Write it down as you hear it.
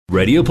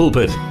Radio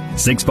Pulpit,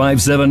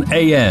 657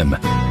 AM.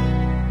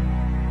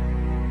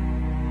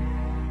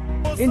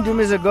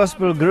 Indumiza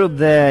Gospel Group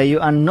there. You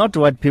are not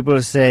what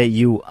people say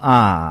you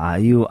are.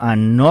 You are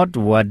not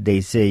what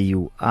they say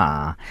you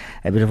are.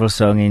 A beautiful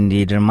song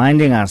indeed,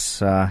 reminding us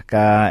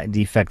ka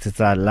the facts of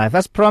our life.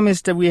 As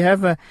promised, we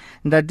have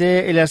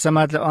Ndate Elias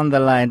Samatla on the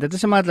line. Ndate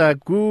Samatla,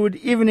 good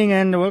evening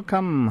and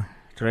welcome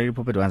to Radio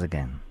Pulpit once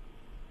again.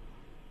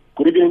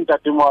 Good evening,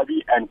 Tate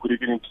Moabi, and good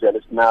evening to the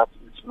listeners.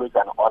 It's really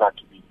an honor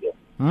to be here.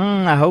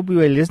 I hope you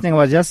were listening. I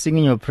was just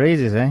singing your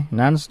praises,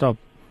 non-stop.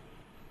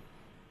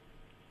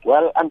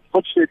 Well,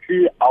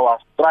 unfortunately, I was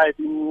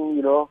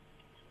striving,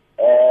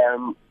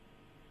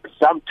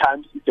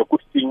 sometimes it's a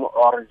good thing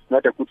or it's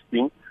not a good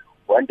thing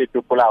when the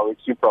people are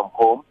working from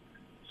home.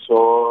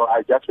 So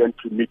I just went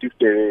to meet with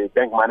the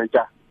bank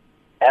manager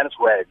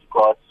elsewhere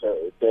because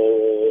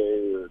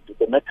the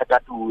matter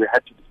that we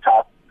had to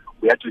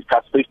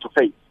discuss face to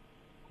face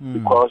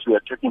because we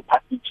are talking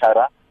past each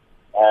other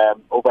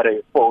over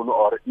a phone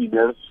or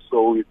emails.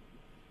 So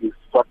we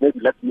thought maybe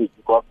let's meet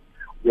because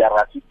we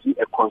are assisting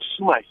a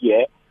consumer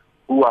here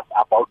who was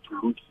about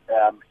to lose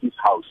his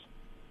house.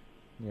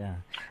 Yeah,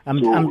 I'm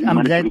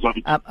glad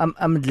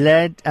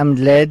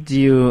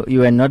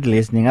you are not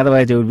listening.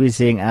 Otherwise, they would be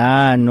saying,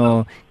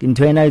 no, in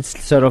Twena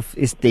it's sort of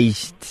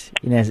staged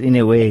in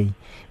a way.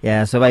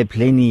 Yeah, so by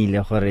plenty,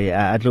 you're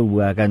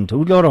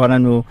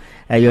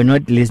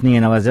not listening,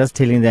 and I was just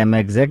telling them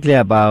exactly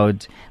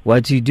about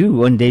what you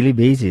do on daily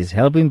basis,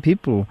 helping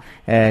people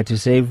to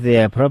save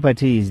their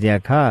properties, their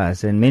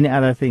cars, and many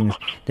other things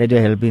that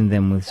you're helping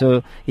them with.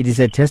 So it is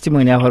a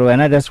testimony,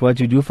 that's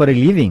what you do for a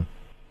living.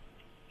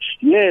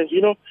 Yes,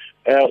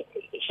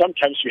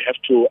 sometimes you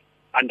have to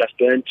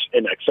understand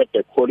and accept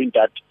the calling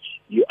that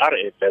you are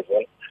a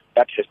vessel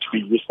that has to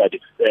be used by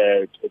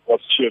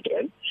God's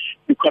children,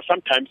 because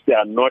sometimes they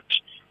are not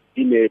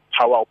in a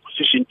power or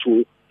position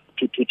to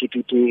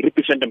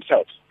represent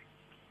themselves.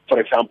 For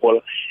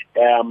example,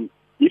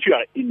 if you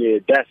are in a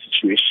dire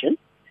situation,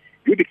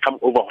 you become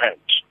overwhelmed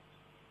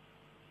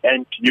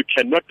and you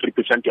cannot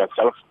represent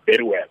yourself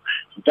very well.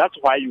 That's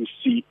why you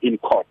see in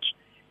court,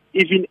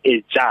 even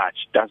a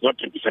judge does not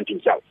represent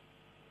himself.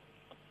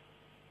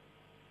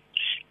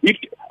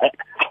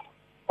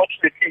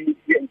 Fortunately,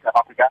 here in South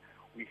Africa,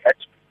 we had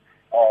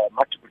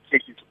multiple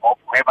cases of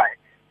whereby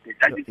the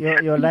judges...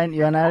 Your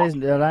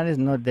line is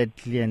not that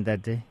clear in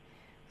that day.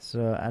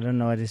 So I don't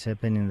know what is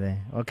happening there.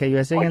 Okay, you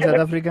are saying in South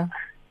Africa?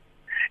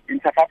 In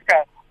South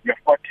Africa, we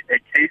have got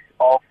a case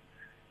of...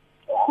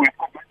 we have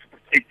got multiple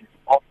cases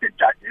of the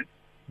judges.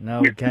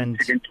 No, we can't.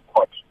 Taken to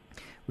court.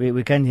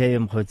 We can't hear you,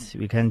 Mkhotsi.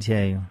 We can't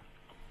hear you.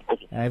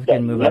 Okay. If you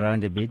can move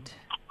around a bit.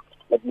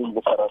 Let me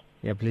move around.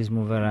 Yeah, please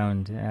move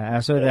around.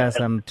 I saw there are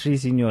some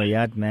trees in your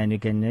yard, man. You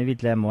can maybe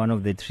climb one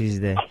of the trees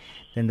there.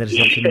 Then the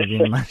reception will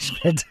be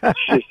much better.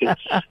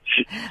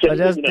 Or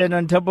just stand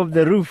on top of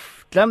the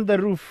roof. Climb the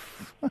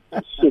roof.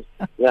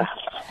 Yeah.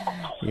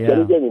 Can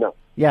you hear me now?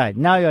 Yeah,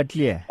 now you're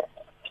clear.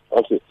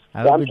 Okay.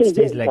 I hope it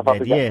stays like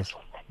that. Yes.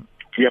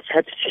 We have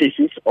had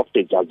cases of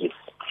the judges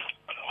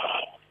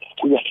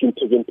who have been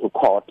taken to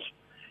court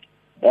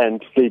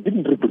and they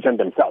didn't represent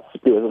themselves.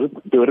 They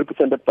were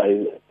represented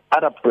by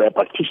other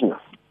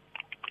practitioners.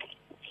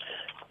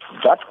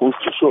 That goes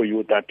to show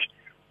you that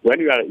when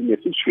you are in a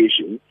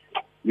situation,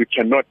 you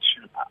cannot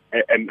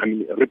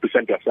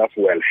represent yourself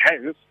well.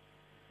 Hence,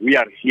 we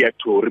are here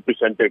to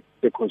represent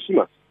the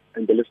consumers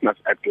and the listeners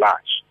at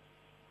large.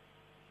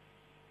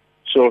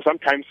 So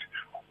sometimes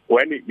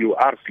when you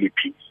are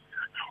sleepy,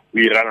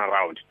 we run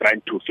around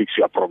trying to fix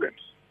your problems.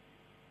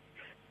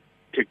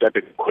 Take that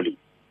as a calling,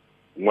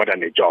 more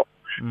than a job,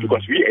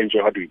 because we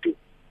enjoy what we do.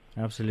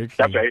 Absolutely.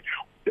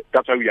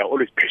 That's why we are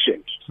always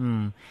patient.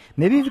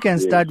 Maybe if you can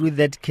start with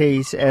that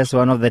case as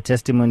one of the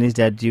testimonies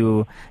that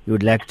you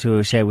would like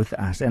to share with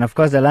us. And of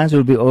course, the lines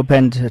will be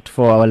opened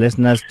for our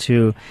listeners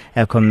to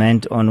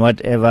comment on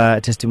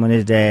whatever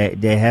testimonies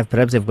they have.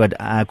 Perhaps they've got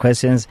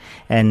questions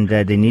and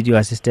they need your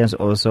assistance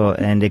also.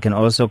 And they can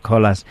also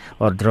call us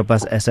or drop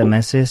us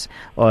SMSs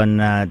on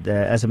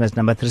the SMS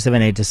number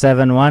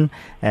 37871.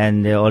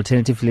 And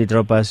alternatively,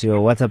 drop us your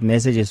WhatsApp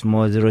message. It's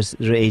more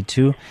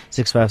 082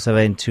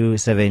 6572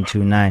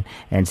 729.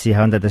 And see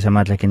how Ndate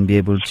Samatla can be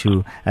able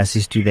to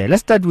assist you there. Let's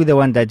start with the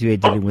one that you are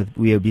dealing with.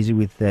 We are busy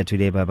with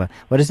today, Baba.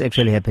 What is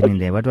actually happening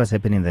there? What was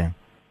happening there?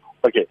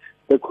 Okay.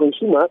 The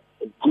consumer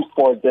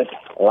defaulted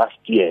last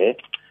year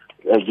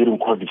during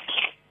COVID.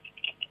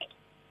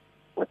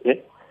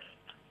 Okay.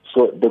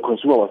 So the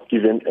consumer was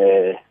given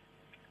a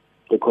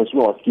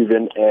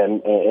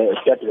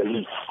debt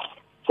relief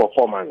for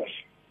 4 months.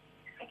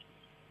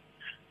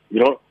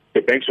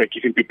 The banks were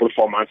giving people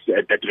 4 months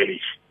debt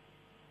relief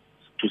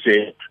to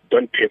say,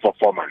 don't pay for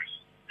 4 months.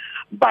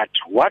 But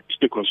what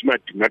the consumer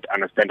did not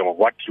understand, or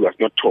what he was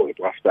not told,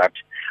 was that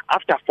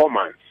after 4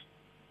 months,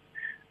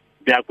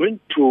 they are going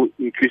to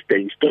increase the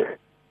installment.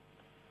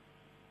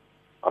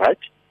 All right?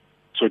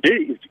 So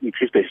they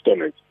increased the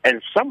installments.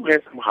 And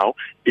somehow,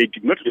 they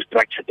did not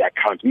restructure the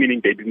account,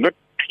 meaning they did not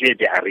clear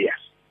the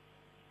arrears,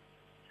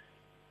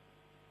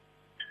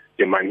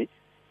 the money.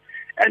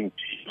 and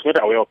he's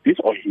not aware of this,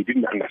 or he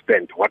didn't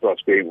understand what was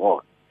going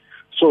on.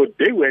 So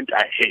they went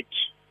ahead,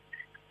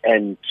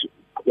 and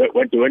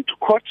when they went to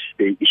court,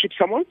 they issued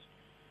summons,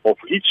 of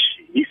which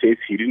he says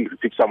he didn't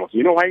receive summons.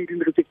 You know why he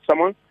didn't receive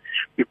summons?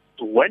 Because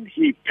when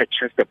he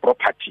purchased the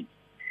property,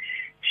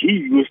 he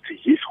used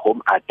his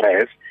home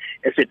address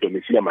as a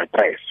domicilium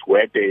address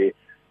where the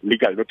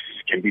legal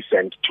notices can be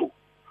sent to.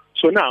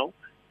 So now,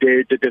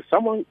 the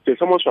summons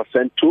was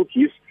sent to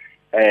his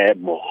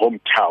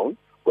hometown,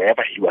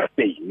 wherever he was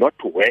staying, not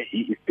to where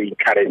he is staying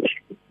currently.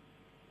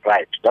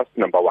 Right, that's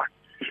number one.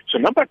 So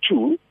number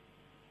two,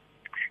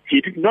 he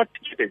did not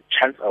get a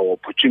chance or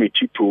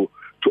opportunity to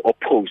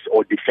oppose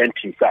or defend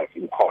himself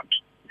in court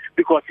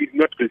because he did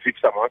not receive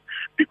summons,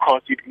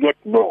 because he did not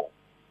know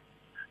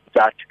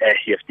that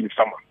he has been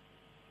summoned.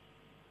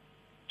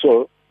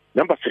 So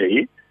number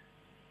three,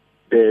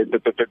 the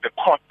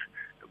court,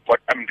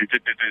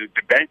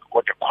 the bank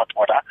got a court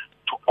order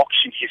to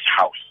auction his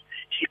house.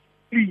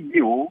 He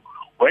knew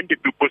when the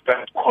people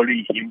started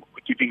calling him,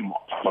 giving him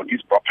on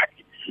his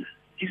property.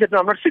 He said, "No,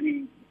 I'm not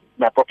selling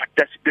my property."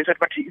 They said,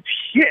 "But it's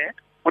here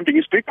on the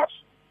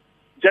newspapers.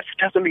 Just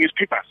test on the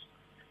newspapers."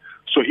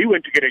 So he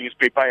went to get a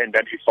newspaper, and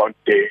then he found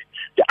the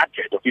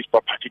advert of his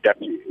property that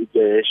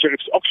the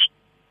sheriff's auction.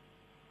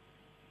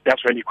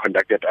 That's when he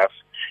contacted us,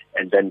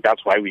 and then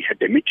that's why we had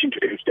the meeting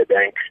today with the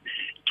bank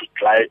to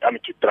try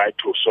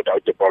to sort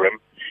out the problem.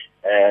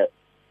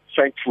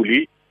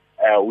 Thankfully,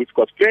 with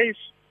God's grace,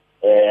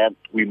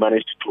 we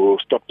managed to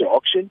stop the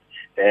auction.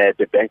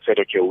 The bank said,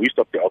 "Okay, we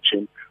stop the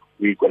auction.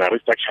 We're gonna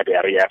restructure the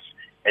areas,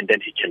 and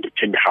then he can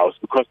retain the house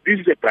because this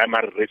is a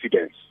primary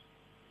residence.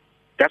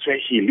 That's where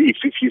he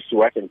lives with his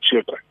wife and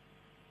children.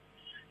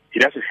 He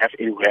doesn't have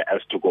anywhere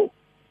else to go.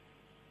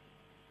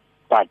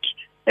 But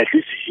at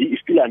least he is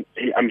still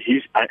he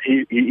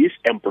is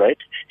employed.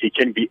 He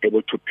can be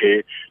able to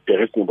pay the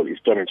reasonable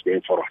installments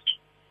going forward."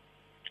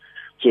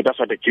 So that's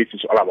what the case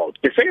is all about.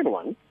 The second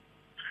one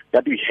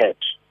that we had,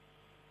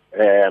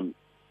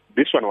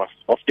 this one was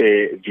of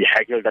the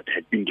vehicle that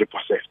had been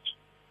repossessed.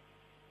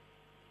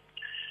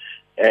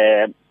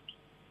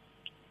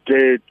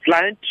 The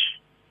client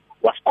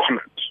was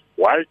cornered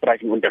while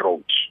driving on the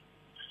road.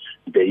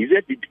 There is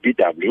a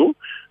VW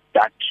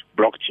that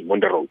blocked him on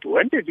the road.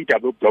 When the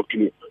VW blocked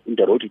him on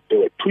the road, there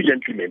were two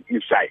gentlemen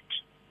inside.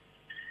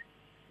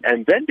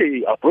 And then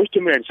they approached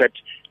him and said,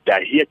 "They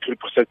are here to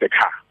repossess the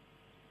car."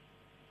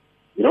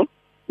 You know?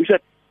 He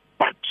said,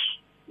 "But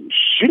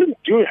shouldn't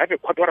you have a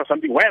court order or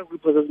something? Why are we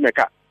repossessing the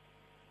car?"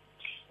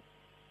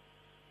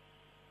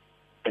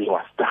 And he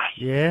was done.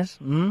 Yes.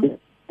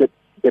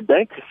 The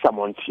bank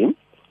summoned him.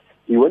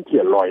 He went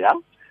to a lawyer.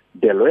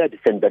 The lawyer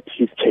defended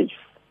his case.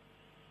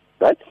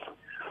 Right?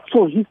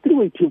 So he's still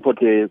waiting for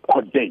the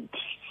court date.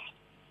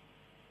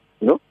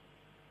 You know?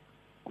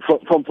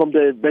 From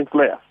the bank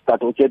lawyer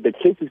that, okay, the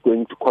case is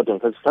going to court on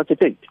such a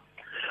date.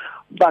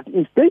 But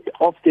instead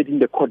of getting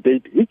the court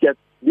date, he gets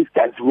these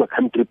guys who are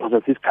coming to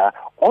repossess his car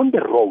on the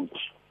road,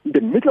 in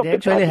the middle of the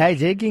actually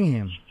hijacking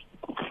him.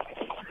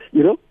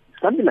 You know?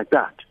 Something like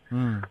that.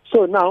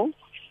 So now,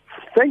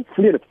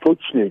 thankfully and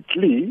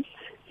fortunately,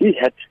 he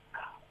had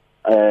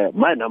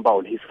my number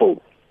on his phone.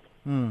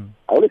 I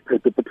always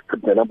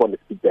put my number on the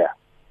speed there.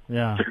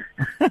 Yeah.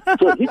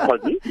 So he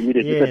called me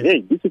immediately. Yes. Said,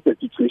 "Hey, this is the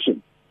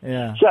situation."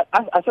 Yeah. So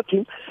I said to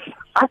him,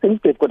 "I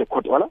think they've got a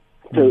court order."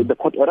 So the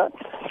court order,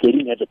 they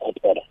didn't have a court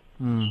order.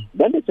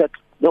 Then they said,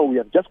 "No, we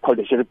have just called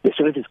the sheriff. The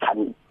sheriff is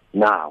coming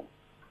now."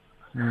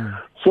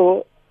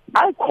 So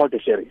I called the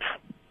sheriff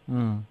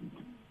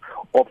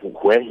of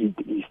where he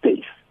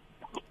stays.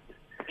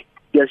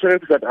 The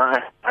sheriff said,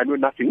 "I know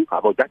nothing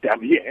about that.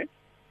 I'm here.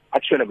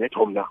 Actually, I'm at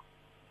home now."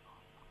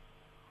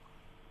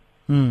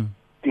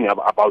 Think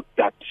about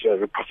that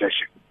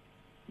repossession.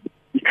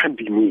 It can't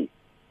be me.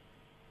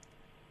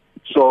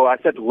 So I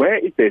said, "Where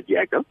is the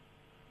vehicle?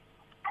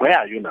 Where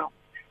are you now?"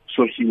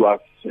 So he was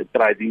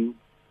driving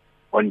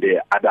on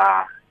the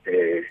other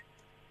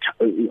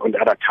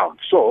town.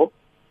 So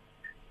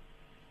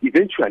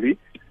eventually,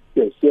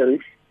 the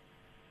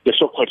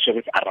so-called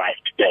sheriff,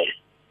 arrived there.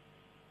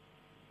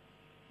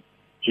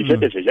 He said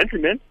there's a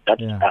gentleman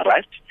that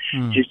arrived.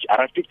 He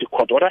arrived with the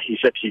court order. He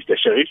said he's the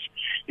sheriff.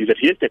 He said,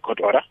 "Here's the court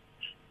order.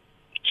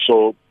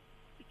 So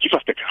give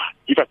us the car.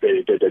 Give us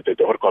the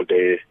what called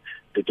the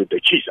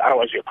keys.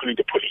 Otherwise, you're calling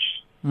the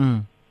police."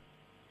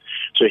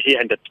 So he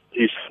handed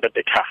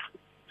the car.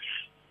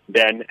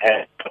 Then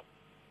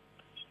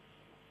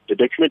the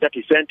document that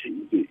he sent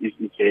is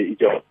a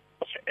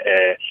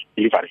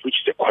delivery, which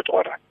is a court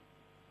order.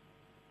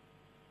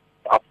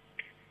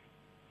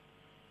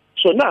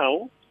 So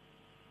now,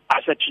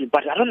 I said to him,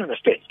 "But I don't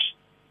understand.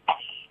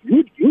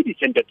 You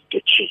defended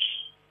the case.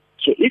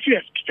 So if you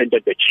have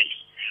defended the case,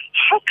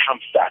 how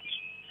comes that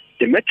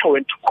the matter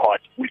went to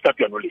court without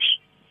your knowledge?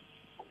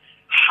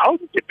 How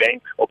did the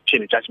bank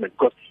obtain a judgment?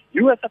 Because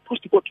you were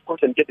supposed to go to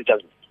court and get a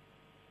judgment.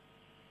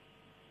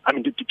 I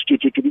mean, you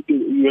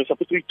were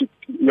supposed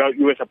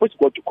to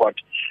go to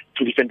court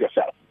to defend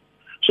yourself."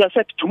 So I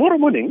said, "Tomorrow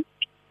morning,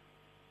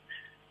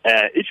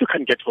 if you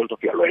can get hold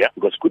of your lawyer,"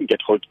 because he couldn't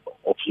get hold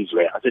of his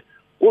lawyer, I said,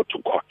 "Go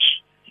to court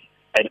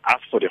and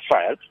ask for the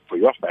file, for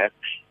your file,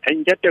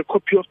 and get a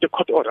copy of the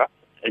court order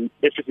and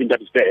everything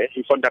that is there.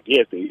 He found that,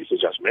 yes, there is a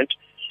judgment.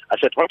 I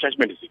said, what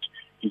judgment is it?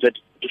 He said,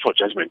 default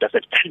judgment. I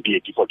said, it can't be a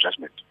default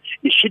judgment.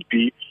 It should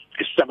be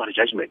a summary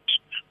judgment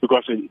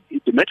because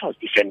the matter was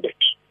defended.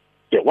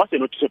 There was a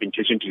notice of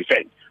intention to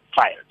defend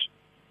filed.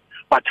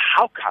 But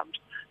how come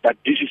that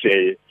this is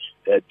a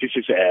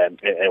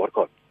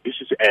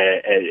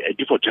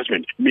default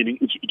judgment, meaning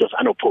it was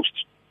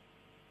unopposed?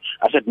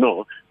 I said,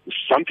 no,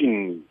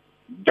 something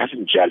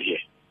doesn't gel here.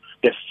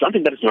 There's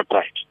something that is not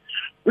right.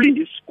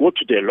 Please go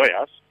to the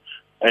lawyers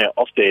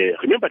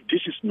remember,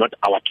 this is not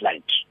our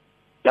client.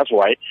 That's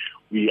why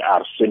we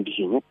are sending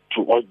him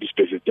to all these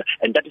places.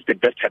 And that is the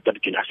best help that we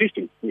can assist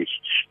him with.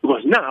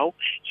 Because now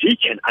he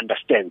can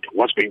understand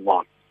what's going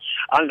on.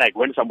 Unlike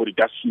when somebody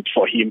does it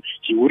for him,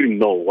 he wouldn't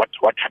know what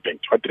happened,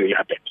 what really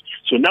happened.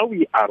 So now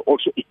we are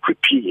also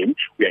equipping him,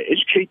 we are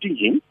educating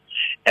him,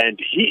 and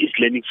he is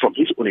learning from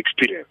his own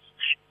experience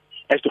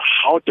as to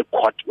how the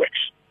court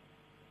works.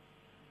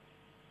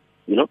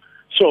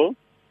 So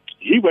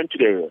he went to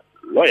the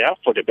lawyer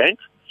for the bank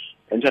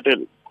and said,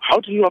 how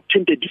do you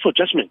obtain the default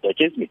judgment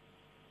against me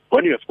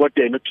when you have got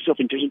the notice of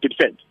intention to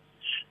defend?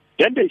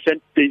 Then they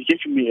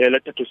gave me a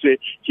letter to say,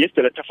 here's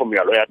the letter from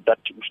your lawyer that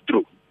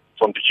withdrew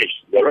from the case.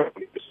 The lawyer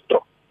withdrew.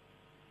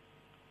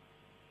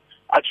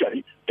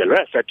 Actually, the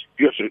lawyer said,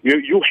 you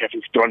have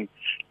withdrawn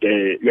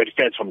your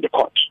defense from the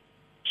court.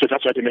 So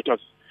that's why the matter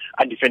was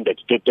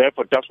undefended.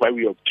 Therefore, that's why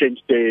we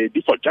obtained the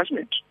default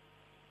judgment.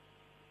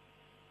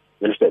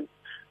 You understand?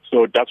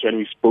 So that's when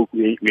we spoke,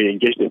 we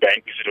engaged the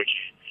bank. We said,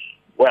 okay,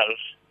 well,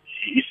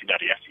 he is in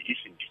arrears, he is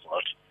in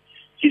default.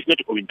 He's not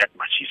owing that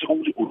much. He's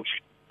only owing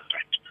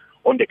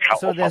on the count.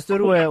 So the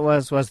story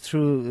was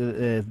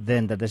true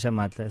then, Dadesha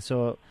Matle.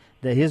 So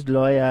his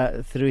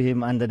lawyer threw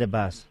him under the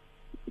bus.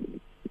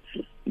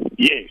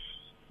 Yes.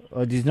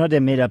 Or it is not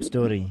a made-up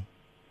story?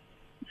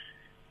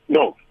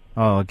 No.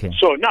 Oh, okay.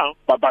 So now,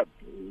 but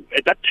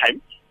at that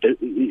time,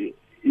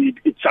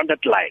 it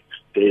sounded like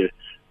the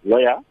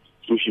lawyer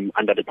threw him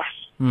under the bus.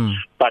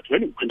 But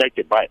when we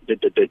contacted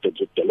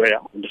the lawyer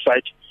on the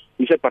site,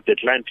 he said, but the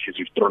client has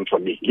withdrawn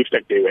from me. It looks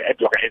like they were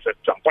at loggerheads at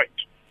some point.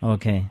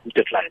 Okay. With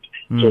the client.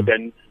 So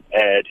then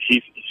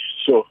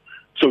so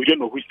we don't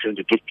know who's telling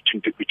the truth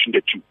between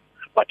the two.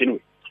 But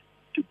anyway,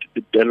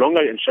 the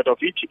longer and short of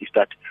it is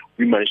that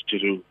we managed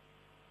to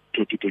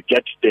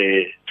get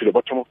to the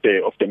bottom of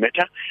the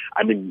matter.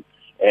 I mean,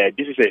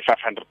 this is a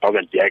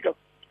 500,000 vehicle.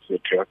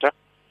 It's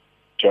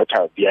a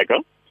Toyota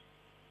vehicle.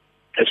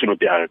 As you know,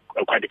 they are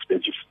quite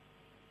expensive.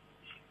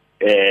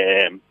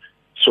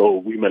 So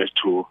we managed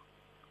to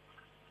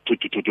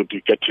get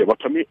to the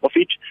bottom of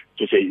it,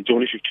 to say it's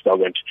only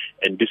 50,000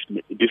 and this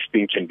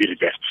thing can be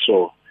reversed.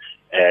 So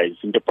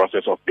it's in the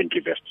process of being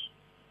reversed.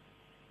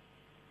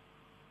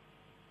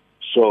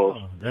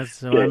 So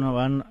that's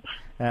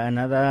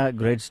another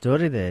great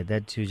story there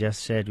that you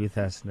just shared with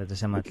us,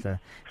 Dadesha Matle.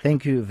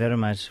 Thank you very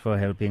much for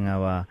helping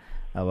our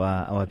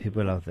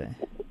people out there.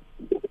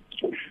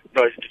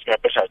 No, it's my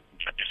pleasure.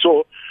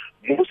 So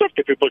most of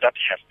the people that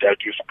have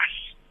dealt with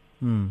us,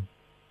 I'm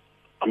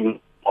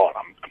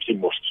saying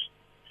most,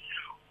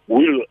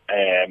 will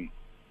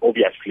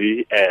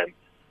obviously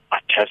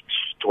attest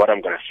to what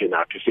I'm going to say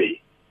now to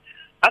say,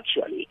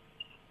 actually,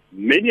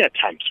 many a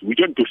times we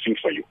don't do things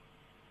for you.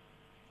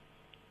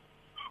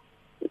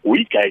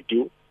 We guide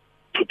you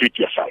to do it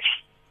yourself.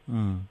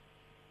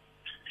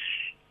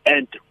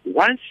 And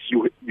once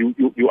you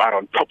are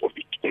on top of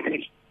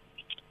it,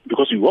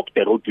 because we walk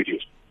the road with you,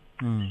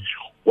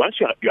 once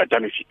you are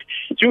done with it,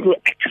 you know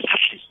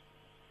exactly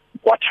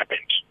what happened.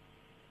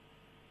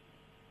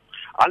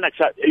 Unlike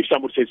if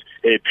someone says,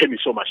 pay me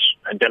so much,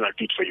 and then I'll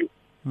do it for you.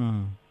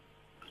 And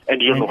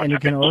you don't know what and you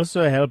happened. can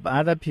also help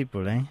other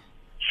people, eh?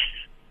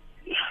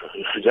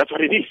 That's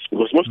what it is.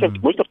 Because most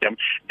of them,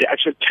 they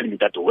actually tell me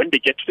that when they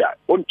get to their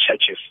own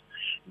churches,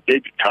 they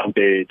become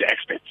the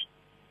experts.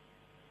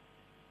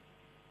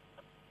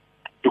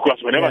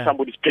 Because whenever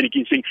somebody's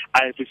panicking, saying,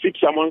 I have received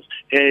summons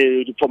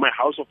for my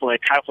house or for my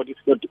car for this,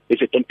 they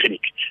say, don't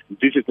panic.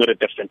 This is not a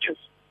death sentence.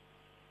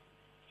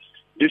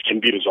 This can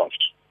be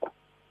resolved.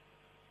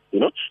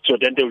 So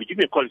then they will give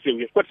me a call and say,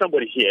 we've got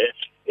somebody here,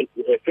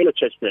 a fellow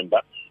church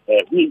member,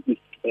 who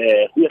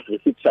has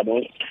received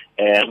summons.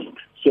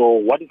 So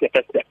what is the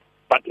first step?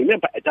 But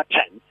remember, at that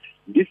time,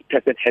 this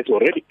person has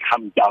already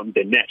come down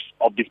the nerves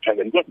of this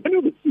person. Because when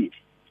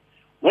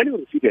you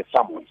receive a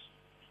summons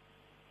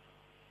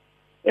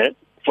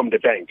from the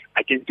bank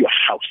against your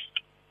house,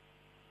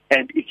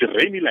 and it's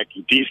raining like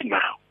it is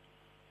now,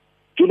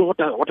 do you know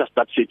what does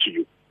that say to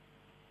you?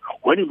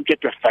 When you look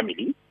at your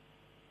family,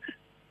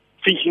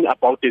 thinking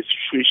about the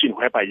situation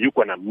whereby you're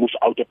going to move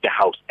out of the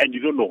house and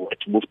you don't know where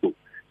to move to.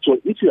 So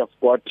if you have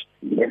got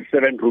a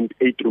 7-roomed,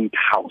 8-roomed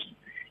house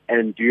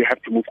and you have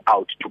to move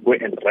out to go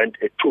and rent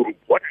a 2-room,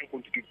 what are you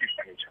going to do with this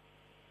furniture?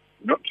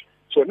 Not.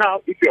 So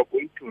now if you're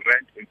going to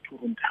rent a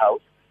 2-roomed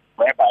house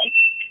whereby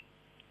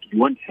you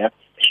won't have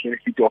a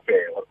benefit of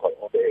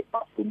a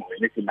bathroom or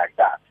anything like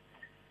that,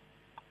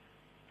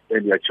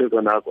 then your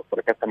children are for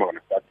the customer going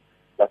to start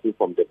starting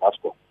from the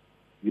passport.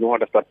 You know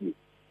what does that mean?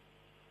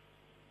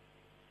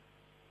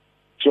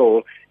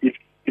 So it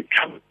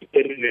becomes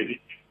very,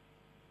 very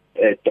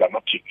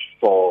dramatic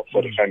for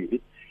the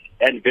family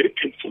and very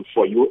painful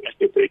for you as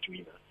the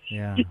breadwinner.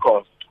 Yeah.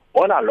 Because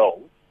all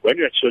along, when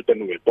your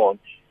children were born,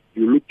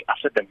 you looked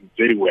after them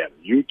very well.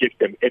 You gave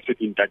them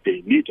everything that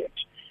they needed.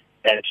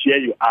 And here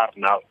you are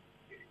now,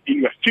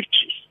 in your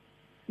 50s,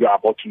 you are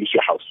about to lose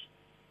your house.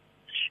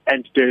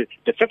 And the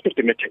fact of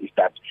the matter is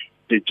that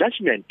the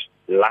judgment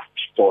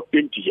lasts for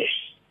 20 years.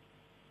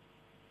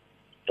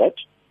 Right?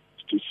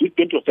 To see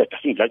 20 of that,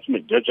 I think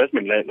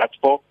judgment lasts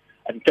for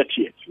 30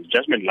 years.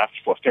 Judgment lasts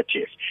for 30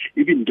 years.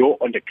 Even though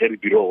on the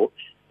credit bureau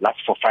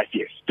lasts for 5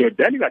 years. So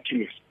then you are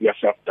telling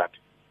yourself that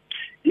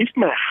if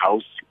my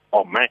house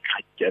or my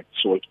car gets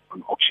sold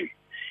on auction,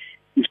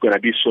 it's going to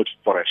be sold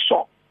for a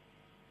sum.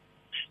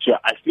 So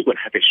I'm still going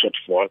to have a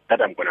shortfall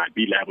that I'm going to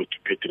be liable to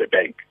pay to the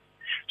bank.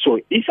 So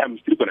if I'm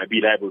still going to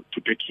be liable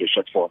to pay to the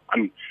shortfall,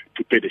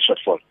 to pay the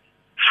shortfall,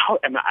 how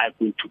am I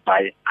going to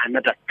buy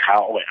another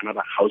car or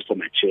another house for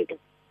my children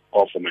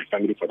or for my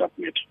family for that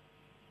matter?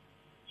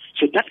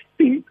 So that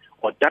thing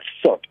or that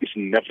thought is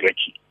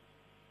nerve-wracking,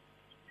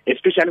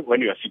 especially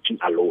when you are sitting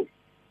alone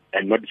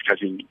and not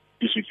discussing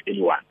this with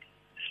anyone.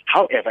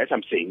 However, as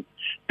I'm saying,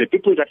 the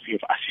people that we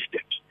have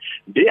assisted,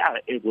 they are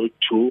able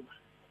to,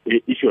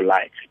 if you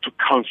like, to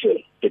counsel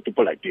the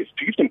people like this,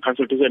 to give them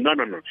counsel to say, no,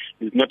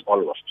 it's not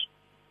all lost.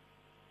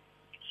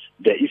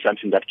 There is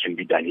something that can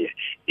be done here.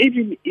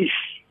 Even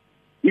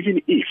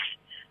if,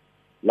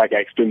 like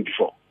I explained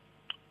before,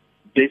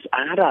 there's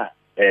another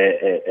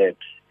leg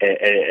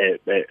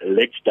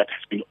that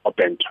has been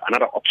opened,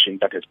 another option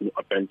that has been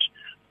opened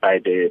by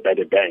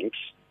the banks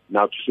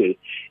now to say,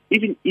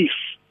 even if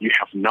you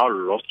have now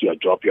lost your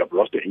job, you have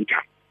lost your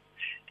income,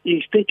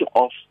 instead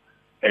of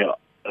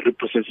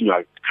repossessing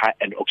your car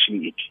and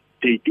auctioning it,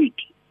 they do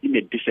it in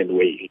a decent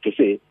way. To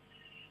say,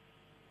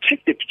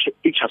 take the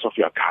pictures of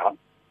your car,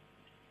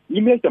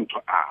 email them to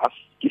us,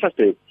 give us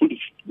the full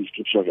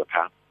description of your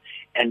car,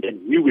 and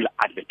then we will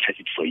advertise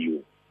it for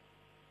you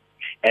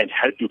and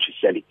help you to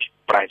sell it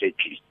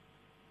privately.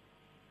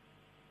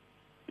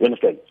 You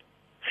understand?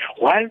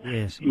 While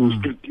yes. you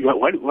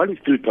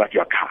still drive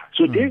your car.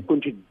 So they're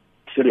going to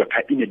sell your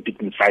car in a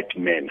dignified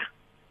manner.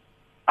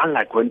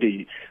 Unlike when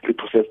they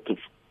repossess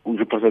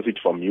it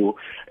from you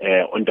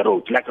on the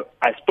road. Like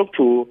I spoke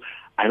to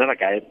another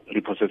guy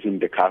repossessing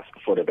the cars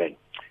for the bank.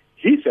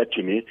 He said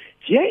to me,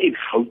 here in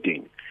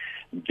Gauteng,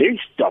 they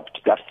stopped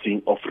that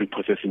thing of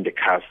repossessing the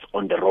cars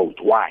on the road.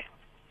 Why?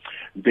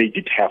 They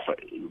did have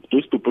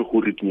those people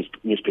who read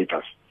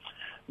newspapers.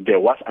 There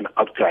was an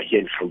outcry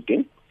here in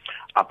Gauteng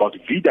about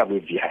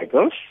VW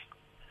vehicles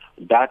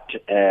that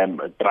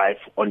drive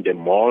on the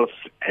malls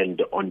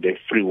and on the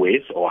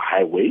freeways or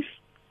highways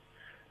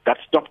that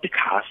stop the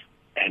cars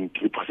and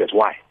repossess.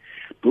 Why?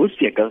 Those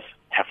vehicles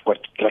have got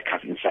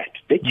trackers inside.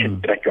 They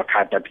can track your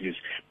car that is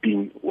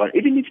being, well,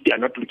 even if they are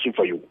not looking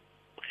for you.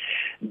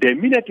 The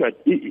minute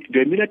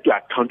your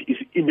account is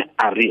in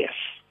arrears,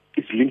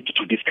 it's linked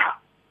to this car.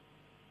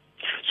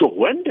 So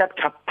when that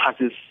car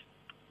passes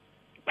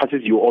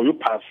you or you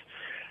pass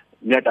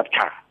near that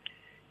car,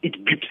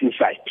 it beeps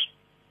inside.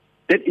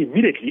 Then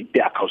immediately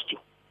they accost you.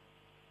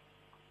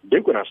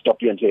 They're going to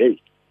stop you and say,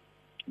 hey,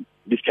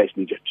 this car is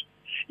needed.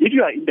 If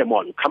you are in the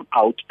mall, you come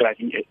out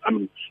driving,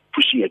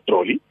 pushing a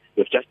trolley,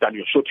 you've just done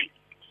your shopping.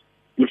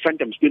 You'll find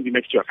them standing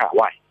next to your car.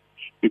 Why?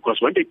 Because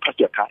when they pass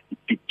your car, it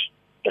beeped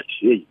that,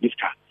 hey, this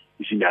car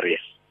is in arrears.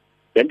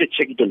 Then they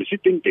check it on the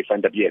system, they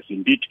find that, yes,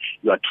 indeed,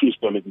 you are 2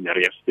 installments in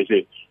arrears. They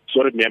say,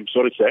 sorry, ma'am,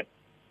 sorry, sir,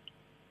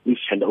 please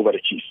hand over the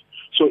keys.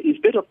 So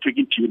instead of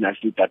talking to you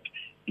nicely that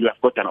you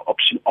have got an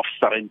option of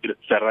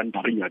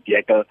surrendering your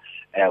vehicle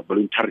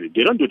voluntarily,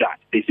 they don't do that.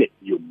 They say,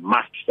 you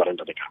must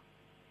surrender the car.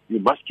 You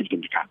must give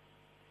them the car.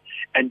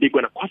 And they're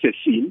going to cause a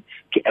scene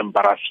to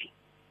embarrass you.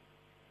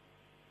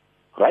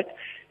 Right?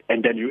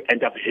 And then you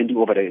end up handing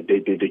over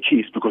the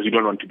keys because you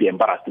don't want to be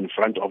embarrassed in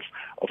front of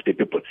the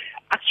people.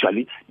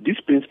 Actually, this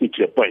brings me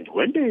to a point.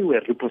 When they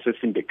were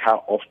repossessing the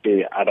car of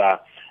the other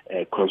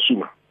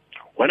consumer,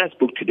 when I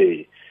spoke to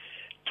the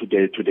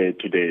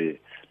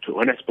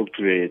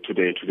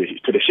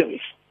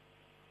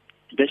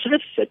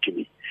sheriff said to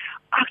me,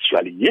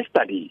 actually,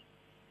 yesterday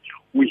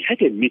we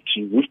had a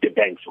meeting with the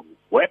banks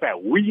whereby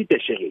we, the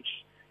sheriffs,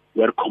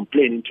 were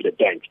complaining to the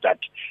banks that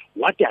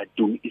what they are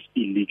doing is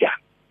illegal.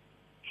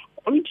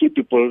 Going to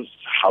people's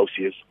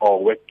houses or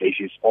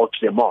workplaces or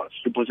to the malls,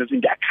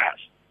 repossessing their cars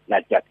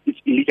like that, it's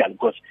illegal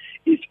because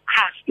it's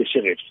us, the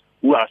sheriffs,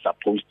 who are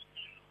supposed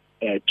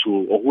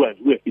who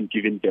have been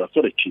given the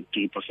authority to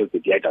repossess the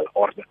vehicle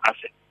or the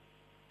asset.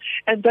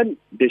 And then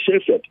the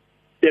sheriff said,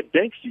 the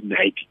banks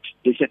denied it.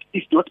 They said,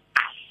 it's not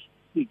us,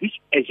 it's these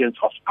agents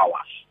of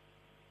ours.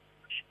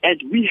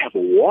 And we have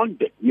warned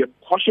them, we have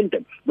cautioned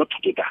them not to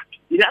do that.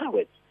 In other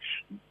words,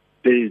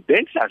 the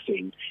banks are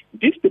saying,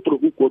 these people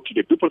who go to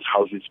the people's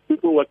houses,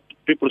 people's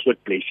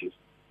workplaces,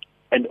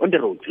 and on the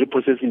road,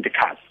 repossessing the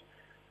cars,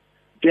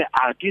 they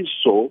are doing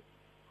so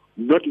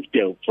not with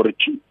the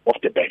authority of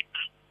the bank.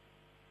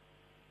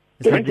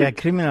 So they are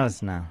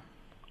criminals now.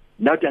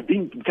 Now they are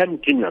becoming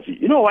criminals.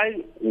 You know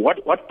why?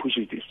 What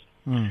pushes this?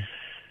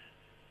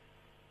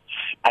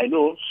 I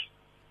know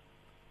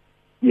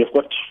we have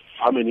got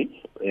how many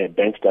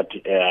banks that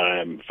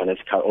finance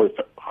or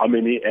how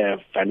many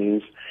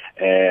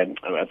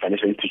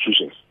financial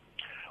institutions.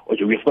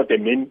 Okay, we've got the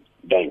main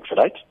banks,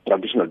 right?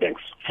 Traditional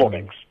banks, 4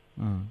 banks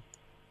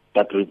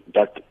that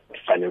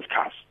finance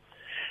cars.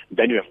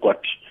 Then you have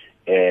got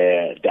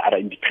the other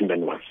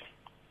independent ones.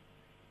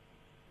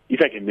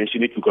 If I can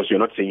mention it, because you're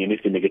not saying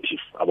anything negative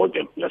about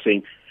them. You're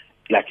saying,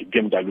 like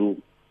BMW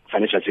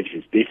Financial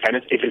Services, they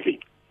finance everything.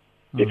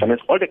 They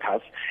finance all the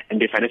cars, and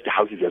they finance the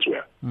houses as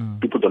well.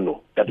 People don't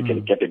know that you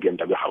can get a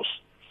BMW house.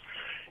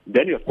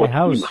 Then you have got a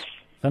house IMAS.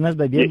 financed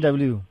by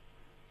BMW?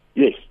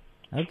 Yes.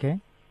 Okay.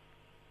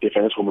 They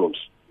finance home loans.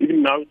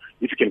 Even now,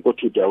 if you can go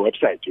to their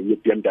website,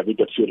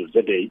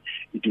 bmw.co.za,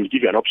 it will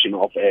give you an option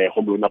of a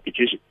home loan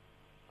application.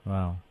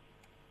 Wow.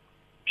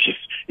 Yes.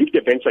 If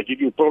the banks are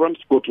giving you programs,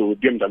 go to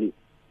BMW.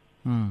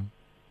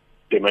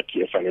 They might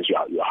finance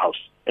your house.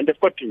 And they've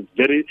got a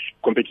very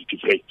competitive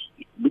rate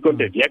because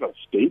the vehicles,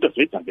 the interest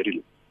rates are very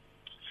low.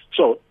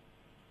 So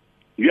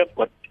you have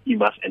got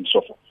IMAS and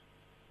so forth.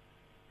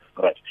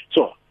 Right.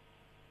 So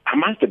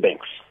amongst the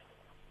banks,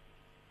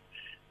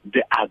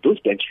 there are those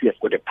banks who have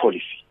got a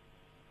policy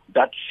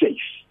that says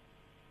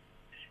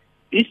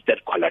each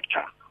debt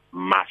collector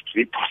must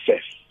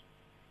repossess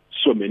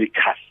so many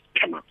cars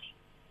per month.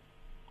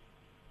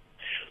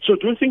 So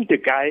do you think the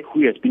guy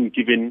who has been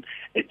given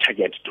a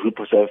target to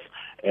repossess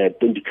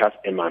 20 cars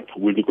a month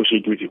will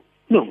negotiate with you?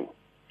 No.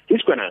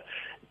 He's going to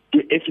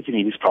do everything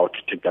in his power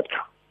to take that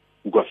car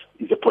because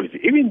it's a policy.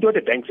 Even though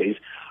the bank says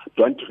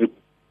don't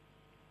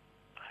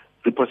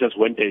repossess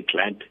when the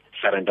client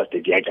surrenders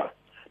the vehicle,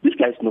 this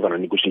guy is not going to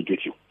negotiate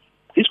with you.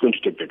 He's going to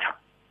take the car.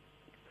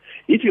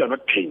 If you are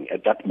not paying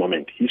at that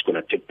moment, he's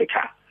going to take the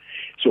car.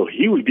 So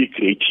he will be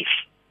creative.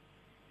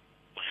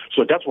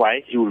 So that's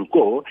why he will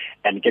go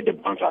and get the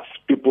bouncers,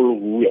 people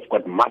who have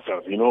got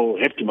muscles,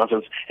 hefty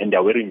muscles, and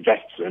they're wearing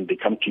vests and they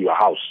come to your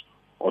house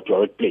or to your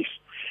workplace.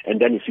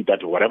 And then you see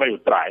that whatever you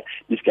try,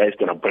 this guy is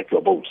going to break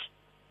your bones.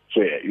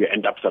 So you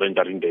end up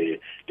surrendering the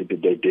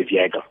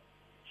vehicle.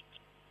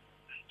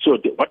 So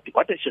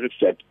what the sheriff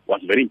said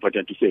was very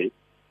important to say.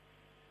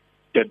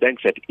 The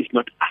bank said, it's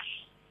not us.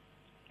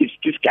 It's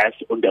these guys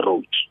on the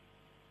road,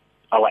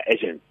 our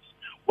agents.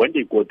 When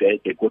they go there,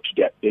 they go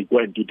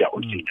and do their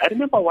own thing. I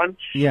remember one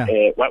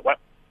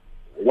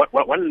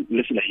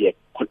listener here.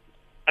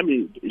 I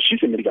mean,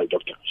 she's a medical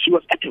doctor. She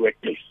was at the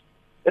workplace.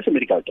 That's a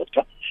medical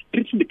doctor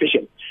treating the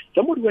patient.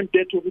 Somebody went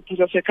there to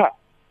repossess her car.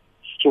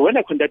 So when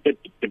I contacted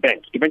the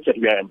bank said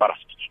we are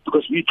embarrassed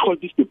because we told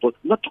these people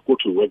not to go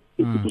to work.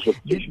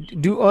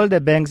 Do all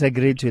the banks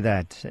agree to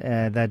that?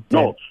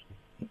 No,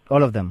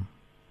 all of them.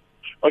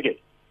 Okay,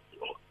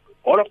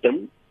 all of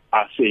them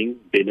are saying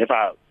they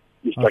never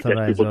instructed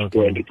people to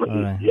go and report it.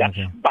 Right, yeah,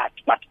 okay. But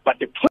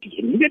the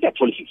policy, look at their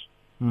policies.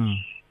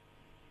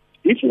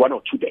 If one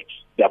or two days,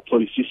 their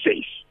policy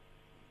says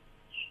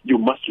you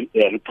must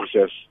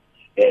repossess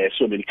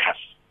so many cars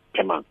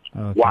per month.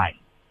 Okay. Why?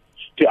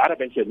 The other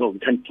bank said no, we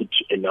can't put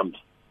a number.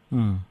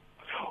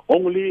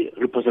 Only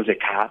repossess a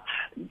car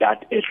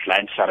that a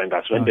client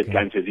surrenders. When the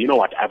client says, you know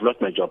what, I've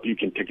lost my job, you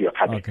can take your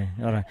car back. Okay,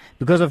 all right.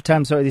 Because of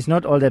time, so it's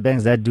not all the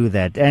banks that do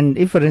that. And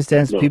if, for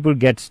instance, people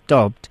get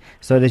stopped,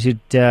 so they should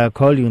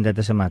call you in that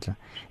matter.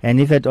 And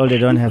if at all they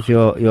don't have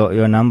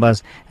your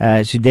numbers,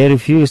 should they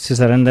refuse to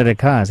surrender the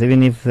cars,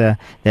 even if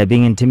they're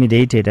being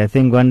intimidated? I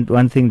think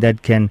one thing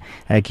that can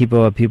keep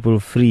our people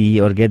free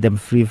or get them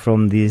free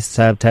from these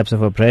types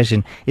of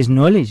oppression is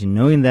knowledge.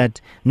 Knowing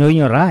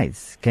your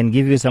rights can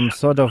give you some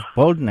sort of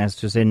boldness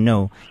to say,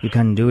 no, you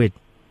can't do it.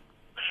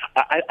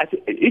 I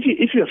think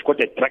if you have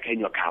got a tracker in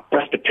your car,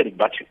 press the panic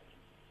button.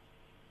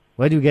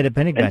 Where do you get a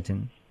panic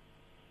button?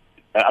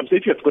 I'm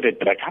saying if you have got a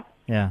tracker.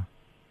 Yeah.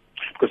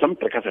 Because some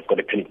trackers have got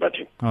a panic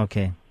button.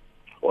 Okay.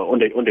 On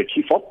the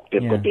key fob,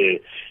 they've got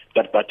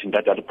that button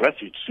that you press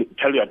to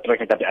tell your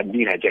tracker that I'm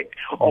being hijacked.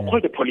 Or call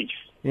the police.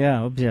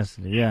 Yeah,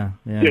 obviously. Yeah.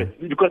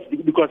 Because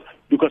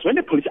when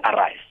the police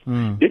arrive,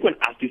 they're going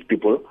to ask these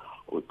people,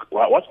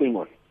 what's going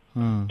on?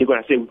 They're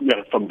going to say, we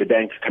are from the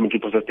bank coming to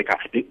possess the car.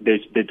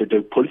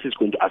 The police is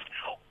going to ask,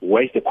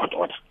 where is the court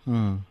order?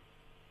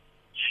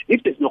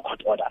 If there's no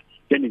court order,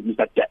 then it means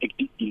that they're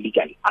acting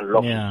illegally,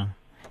 unlawfully. Yeah.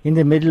 In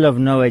the middle of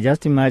nowhere,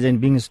 just imagine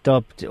being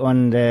stopped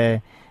on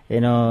the,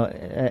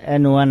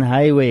 N1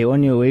 highway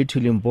on your way to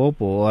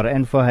Limpopo or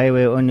N4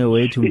 highway on your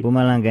way to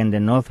Mpumalanga in the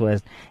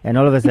northwest, and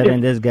all of a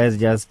sudden this guy's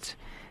just,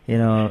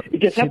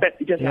 It has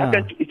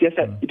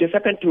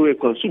happened to a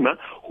consumer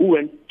who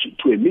went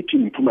to a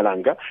meeting in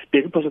Mpumalanga.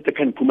 They repossessed the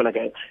car in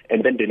Mpumalanga,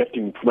 and then they left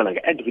him in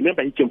Mpumalanga. And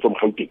remember, he came from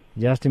Gauteng.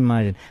 Just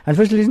imagine.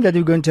 Unfortunately, isn't that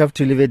we're going to have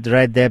to leave it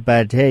right there?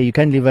 But hey, you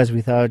can't leave us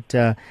without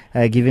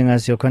giving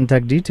us your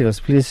contact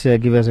details. Please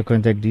give us your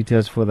contact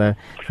details for them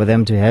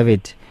to have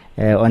it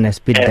on a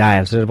speed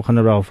dial, so that we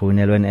can phone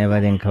whenever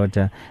they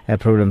encounter a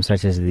problem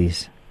such as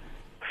this.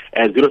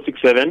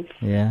 067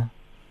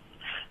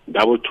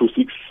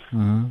 226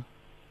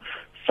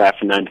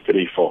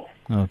 5934.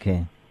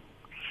 Okay.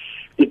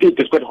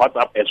 It's got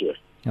WhatsApp as well.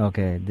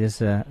 Okay, this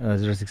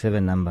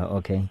 067 number.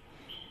 Okay.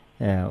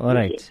 All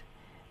right.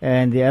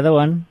 And the other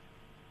one?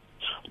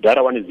 The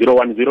other one is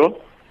 010 010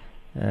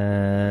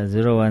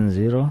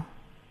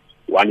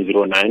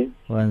 109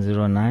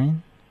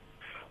 109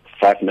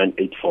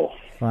 5984.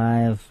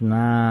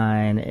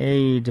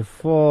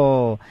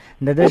 5984.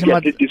 Okay, this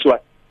one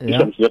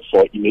is not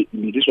for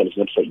this one is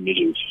not for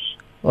emergencies.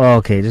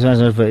 Okay, this one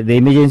is not for the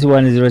emergency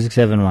one is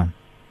 0671.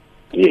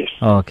 Yes.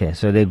 Okay,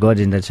 so they got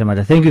in that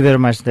Shamata. Thank you very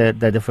much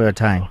that for your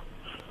time.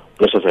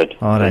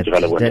 All right.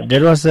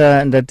 That was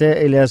that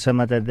Elias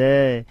Shamata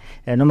there.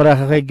 Number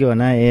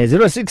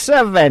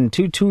 067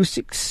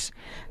 226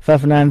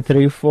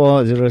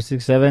 5934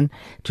 067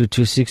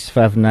 226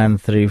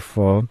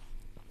 5934.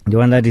 The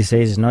one that he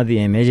says is not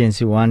the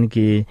emergency one,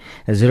 010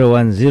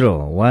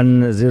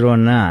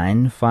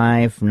 109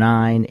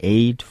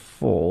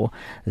 5984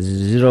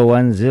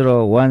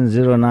 010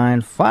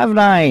 109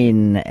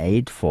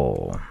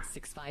 5984.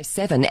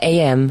 657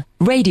 AM,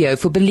 radio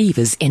for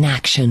believers in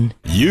action.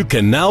 You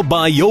can now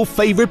buy your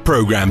favorite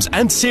programs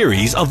and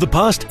series of the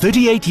past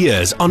 38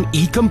 years on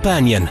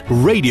eCompanion,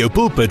 Radio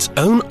Pulpit's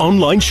own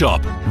online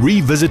shop.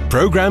 Revisit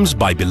programs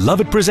by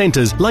beloved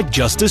presenters like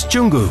Justice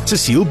Chungu,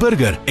 Cecile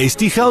Burger,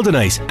 Esti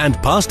Geldenhuys, and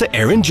Pastor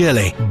Aaron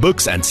Jelle.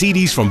 Books and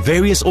CDs from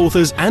various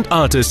authors and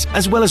artists,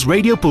 as well as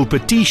Radio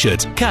Pulpit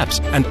t-shirts, caps,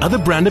 and other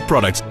branded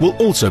products will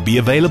also be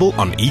available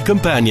on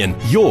eCompanion,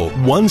 your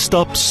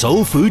one-stop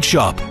soul food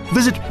shop.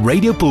 Visit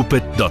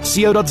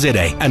radiopulpit.co.za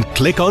and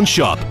click on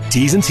shop.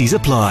 T's and C's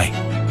apply.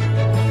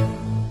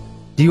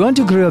 Do you want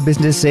to grow your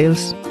business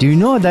sales? Do you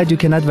know that you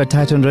can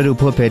advertise on Radio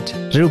Pulpit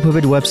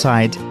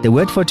website, the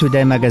Word for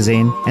Today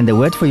magazine, and the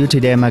Word for You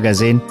Today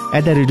magazine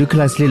at the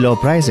ridiculously low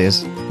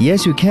prices?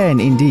 Yes, you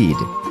can indeed.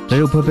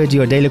 Radio Pulpit,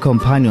 your daily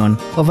companion,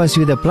 offers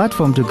you the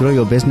platform to grow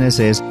your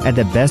businesses at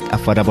the best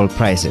affordable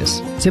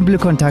prices. Simply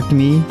contact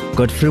me,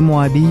 Godfrey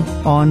Moabi,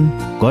 on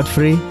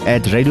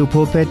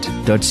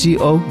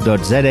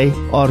godfrey@radiopulpit.co.za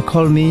or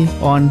call me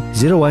on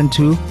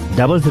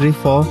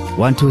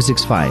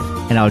 012-334-1265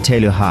 and I'll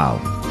tell you how.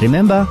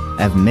 Remember,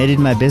 I've made it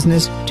my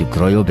business to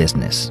grow your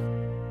business.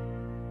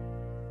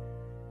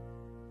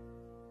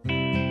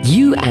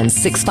 You and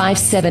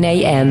 657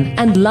 AM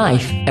and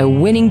life, a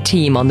winning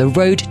team on the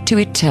road to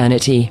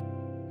eternity.